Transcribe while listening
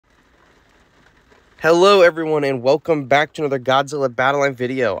Hello everyone and welcome back to another Godzilla Battleline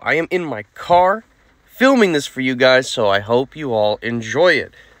video. I am in my car filming this for you guys, so I hope you all enjoy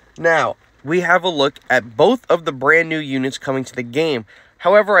it. Now, we have a look at both of the brand new units coming to the game.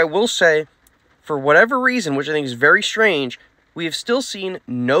 However, I will say, for whatever reason, which I think is very strange, we have still seen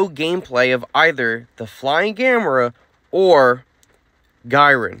no gameplay of either the Flying Gamera or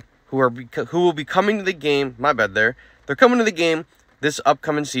Guiron, who will be coming to the game. My bad there. They're coming to the game this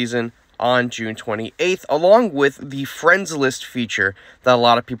upcoming season on June 28th, along with the Friends List feature that a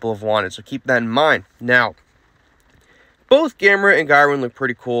lot of people have wanted, so keep that in mind. Now, both Gamera and Guiron look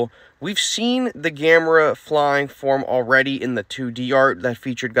pretty cool. We've seen the Gamera flying form already in the 2D art that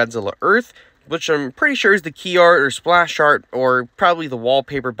featured Godzilla Earth, which I'm pretty sure is the key art or splash art, or probably the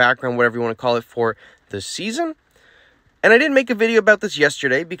wallpaper background, whatever you want to call it, for this season. And I didn't make a video about this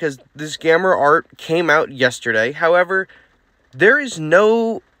yesterday because this Gamera art came out yesterday. However, there is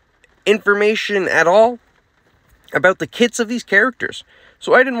no information at all about the kits of these characters.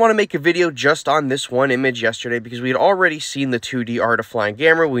 So I didn't want to make a video just on this one image yesterday because we had already seen the 2D art of Flying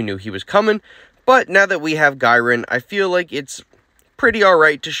Gamera. We knew he was coming. But now that we have Guiron, I feel like it's pretty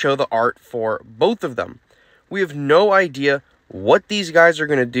alright to show the art for both of them. We have no idea what these guys are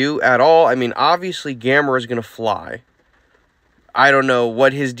going to do at all. I mean, obviously Gamera is going to fly. I don't know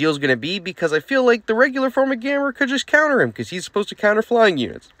what his deal's going to be because I feel like the regular form of Gamera could just counter him because he's supposed to counter flying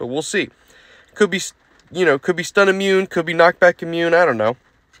units. But we'll see. Could be, could be stun immune, could be knockback immune, I don't know.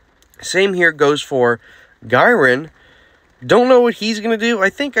 Same here goes for Guiron. Don't know what he's going to do. I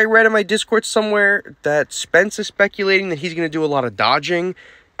think I read in my Discord somewhere that Spence is speculating that he's going to do a lot of dodging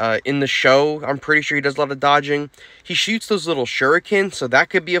in the show. I'm pretty sure he does a lot of dodging. He shoots those little shurikens, so that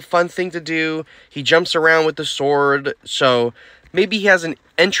could be a fun thing to do. He jumps around with the sword, so maybe he has an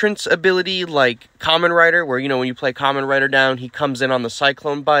entrance ability like Kamen Rider, where, when you play Kamen Rider down, he comes in on the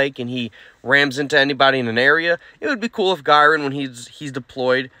Cyclone bike and he rams into anybody in an area. It would be cool if Guiron, when he's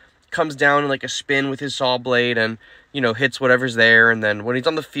deployed, comes down in like a spin with his saw blade and, hits whatever's there. And then when he's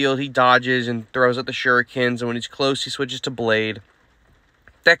on the field, he dodges and throws out the shurikens. And when he's close, he switches to blade.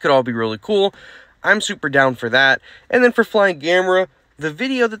 That could all be really cool. I'm super down for that. And then for Flying Gamera, the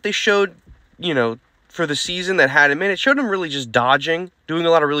video that they showed, for the season that had him in, it showed him really just dodging, doing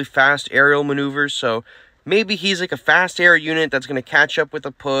a lot of really fast aerial maneuvers. So maybe he's like a fast air unit that's going to catch up with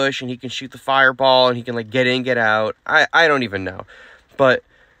a push and he can shoot the fireball and he can like get in, get out. I don't even know. But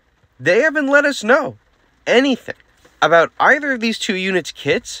they haven't let us know anything about either of these two units'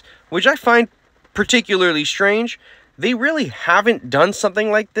 kits, which I find particularly strange. They really haven't done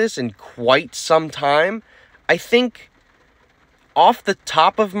something like this in quite some time. I think off the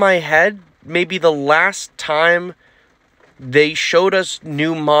top of my head, maybe the last time they showed us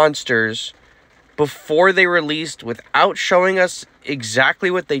new monsters before they released without showing us exactly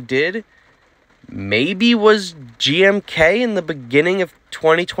what they did maybe was GMK in the beginning of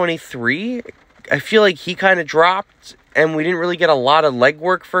 2023. I feel like he kind of dropped and we didn't really get a lot of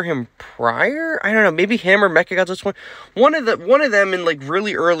legwork for him prior. I don't know, maybe him or Mechagodzilla. One of them in like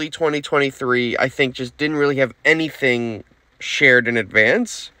really early 2023, I think, just didn't really have anything shared in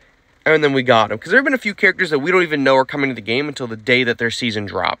advance. And then we got him. Because there have been a few characters that we don't even know are coming to the game until the day that their season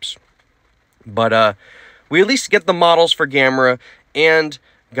drops. But we at least get the models for Gamera and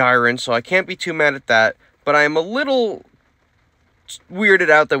Guiron, so I can't be too mad at that. But I am a little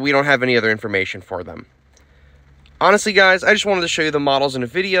weirded out that we don't have any other information for them. Honestly, guys, I just wanted to show you the models in a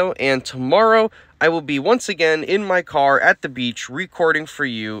video. And tomorrow, I will be once again in my car at the beach recording for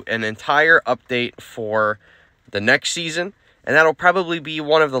you an entire update for the next season. And that'll probably be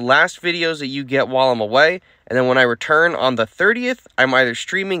one of the last videos that you get while I'm away. And then when I return on the 30th, I'm either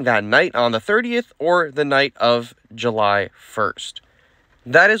streaming that night on the 30th or the night of July 1st.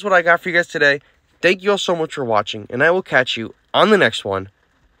 That is what I got for you guys today. Thank you all so much for watching, and I will catch you on the next one.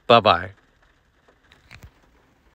 Bye-bye.